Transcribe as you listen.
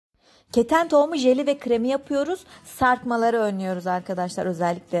Keten tohumu jeli ve kremi yapıyoruz. Sarkmaları önlüyoruz arkadaşlar.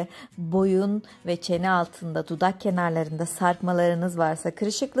 Özellikle boyun ve çene altında, dudak kenarlarında sarkmalarınız varsa,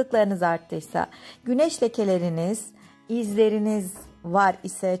 kırışıklıklarınız arttıysa, güneş lekeleriniz, izleriniz var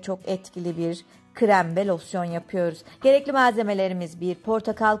ise çok etkili bir krem ve losyon yapıyoruz. Gerekli malzemelerimiz bir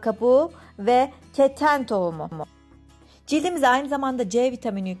portakal kabuğu ve keten tohumu. Cildimize aynı zamanda C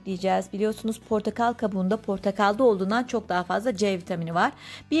vitamini yükleyeceğiz. Biliyorsunuz portakal kabuğunda portakalda olduğundan çok daha fazla C vitamini var.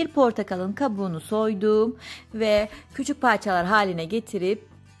 Bir portakalın kabuğunu soydum ve küçük parçalar haline getirip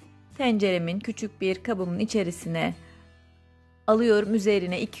tenceremin küçük bir kabımın içerisine alıyorum.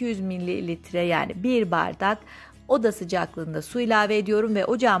 Üzerine 200 mililitre yani 1 bardak oda sıcaklığında su ilave ediyorum ve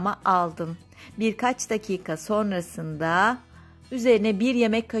ocağıma aldım. Birkaç dakika sonrasında üzerine 1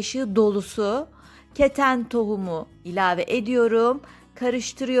 yemek kaşığı dolusu keten tohumu ilave ediyorum.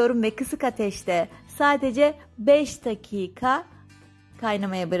 Karıştırıyorum ve kısık ateşte sadece 5 dakika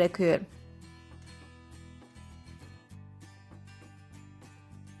kaynamaya bırakıyorum.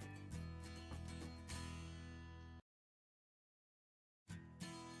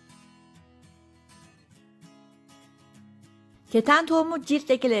 Keten tohumu cilt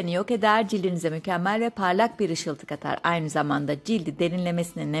lekelerini yok eder, cildinize mükemmel ve parlak bir ışıltı katar. Aynı zamanda cildi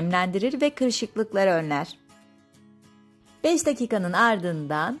derinlemesine nemlendirir ve kırışıklıkları önler. 5 dakikanın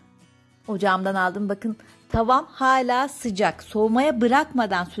ardından ocağımdan aldım. Bakın tavam hala sıcak. Soğumaya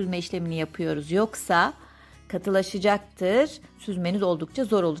bırakmadan süzme işlemini yapıyoruz. Yoksa katılaşacaktır. Süzmeniz oldukça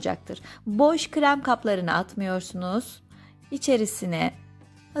zor olacaktır. Boş krem kaplarını atmıyorsunuz. İçerisine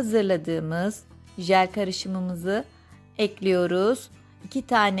hazırladığımız jel karışımımızı ekliyoruz. 2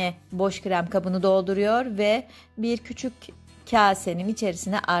 tane boş krem kabını dolduruyor ve bir küçük kasenin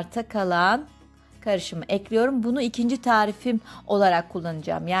içerisine arta kalan karışımı ekliyorum. Bunu ikinci tarifim olarak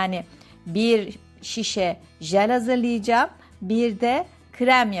kullanacağım. Yani bir şişe jel hazırlayacağım. Bir de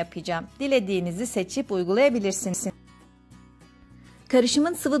krem yapacağım. Dilediğinizi seçip uygulayabilirsiniz.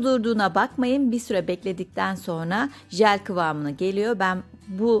 Karışımın sıvı durduğuna bakmayın. Bir süre bekledikten sonra jel kıvamına geliyor. Ben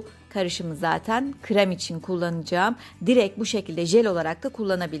bu karışımı zaten krem için kullanacağım. Direkt bu şekilde jel olarak da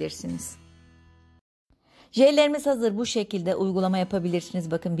kullanabilirsiniz. Jellerimiz hazır, bu şekilde uygulama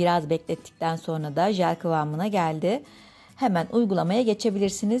yapabilirsiniz. Bakın biraz beklettikten sonra da jel kıvamına geldi. Hemen uygulamaya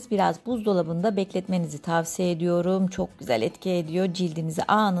geçebilirsiniz. Biraz buzdolabında bekletmenizi tavsiye ediyorum. Çok güzel etki ediyor. Cildinizi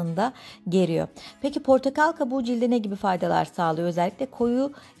anında geriyor. Peki portakal kabuğu cilde ne gibi faydalar sağlıyor? Özellikle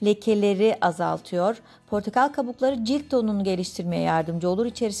koyu lekeleri azaltıyor. Portakal kabukları cilt tonunu geliştirmeye yardımcı olur.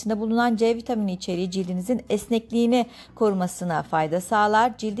 İçerisinde bulunan C vitamini içeriği cildinizin esnekliğini korumasına fayda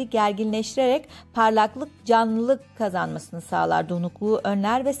sağlar. Cildi gerginleştirerek parlaklık, canlılık kazanmasını sağlar. Donukluğu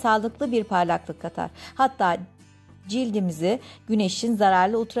önler ve sağlıklı bir parlaklık katar. Hatta cildimizi güneşin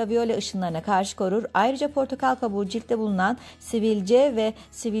zararlı ultraviyole ışınlarına karşı korur. Ayrıca portakal kabuğu ciltte bulunan sivilce ve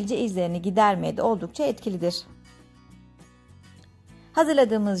sivilce izlerini gidermeye de oldukça etkilidir.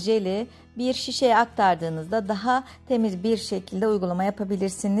 Hazırladığımız jeli bir şişeye aktardığınızda daha temiz bir şekilde uygulama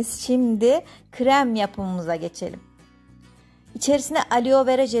yapabilirsiniz. Şimdi krem yapımımıza geçelim. İçerisine aloe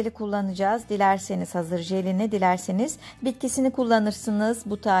vera jeli kullanacağız. Dilerseniz hazır jelini, dilerseniz bitkisini kullanırsınız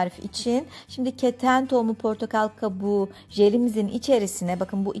bu tarif için. Şimdi keten tohumu portakal kabuğu jelimizin içerisine,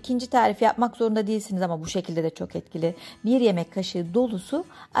 bakın bu ikinci tarif yapmak zorunda değilsiniz ama bu şekilde de çok etkili. 1 yemek kaşığı dolusu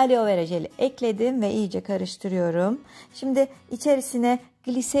aloe vera jeli ekledim ve iyice karıştırıyorum. Şimdi içerisine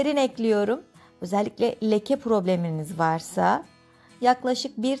gliserin ekliyorum. Özellikle leke probleminiz varsa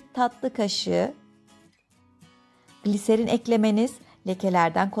yaklaşık 1 tatlı kaşığı gliserin eklemeniz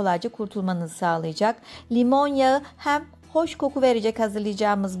lekelerden kolayca kurtulmanızı sağlayacak. Limon yağı hem hoş koku verecek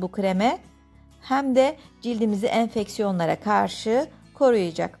hazırlayacağımız bu kreme, hem de cildimizi enfeksiyonlara karşı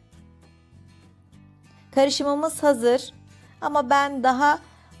koruyacak. Karışımımız hazır ama ben daha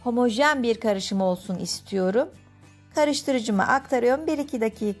homojen bir karışım olsun istiyorum. Karıştırıcıma aktarıyorum. 1-2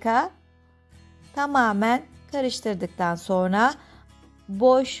 dakika tamamen karıştırdıktan sonra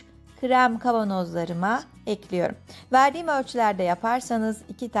boş krem kavanozlarıma ekliyorum. Verdiğim ölçülerde yaparsanız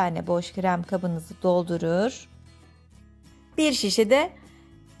 2 tane boş krem kabınızı doldurur. Bir şişe de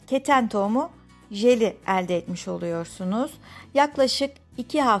keten tohumu jeli elde etmiş oluyorsunuz. Yaklaşık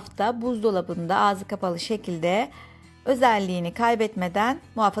 2 hafta buzdolabında ağzı kapalı şekilde özelliğini kaybetmeden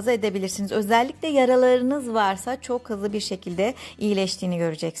muhafaza edebilirsiniz. Özellikle yaralarınız varsa çok hızlı bir şekilde iyileştiğini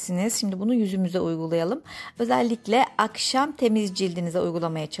göreceksiniz. Şimdi bunu yüzümüze uygulayalım. Özellikle akşam temiz cildinize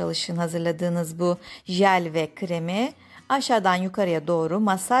uygulamaya çalışın. Hazırladığınız bu jel ve kremi aşağıdan yukarıya doğru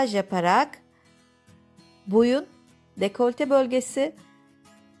masaj yaparak boyun, dekolte bölgesi,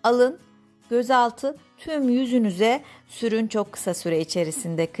 alın, gözaltı, tüm yüzünüze sürün. Çok kısa süre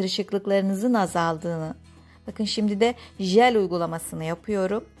içerisinde kırışıklıklarınızın azaldığını. Bakın şimdi de jel uygulamasını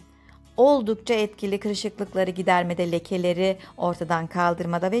yapıyorum. Oldukça etkili kırışıklıkları gidermede, lekeleri ortadan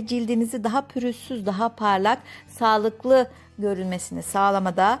kaldırmada ve cildinizi daha pürüzsüz, daha parlak, sağlıklı görünmesini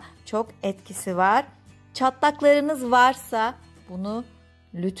sağlamada çok etkisi var. Çatlaklarınız varsa bunu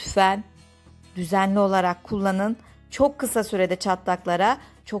lütfen düzenli olarak kullanın. Çok kısa sürede çatlaklara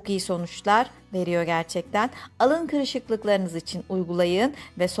çok iyi sonuçlar veriyor gerçekten. Alın kırışıklıklarınız için uygulayın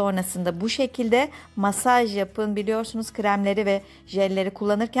ve sonrasında bu şekilde masaj yapın. Biliyorsunuz kremleri ve jelleri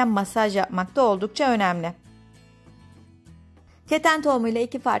kullanırken masaj yapmak da oldukça önemli. Keten tohumu ile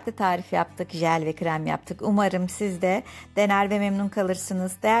 2 farklı tarif yaptık. Jel ve krem yaptık. Umarım siz de dener ve memnun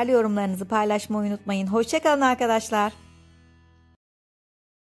kalırsınız. Değerli yorumlarınızı paylaşmayı unutmayın. Hoşça kalın arkadaşlar.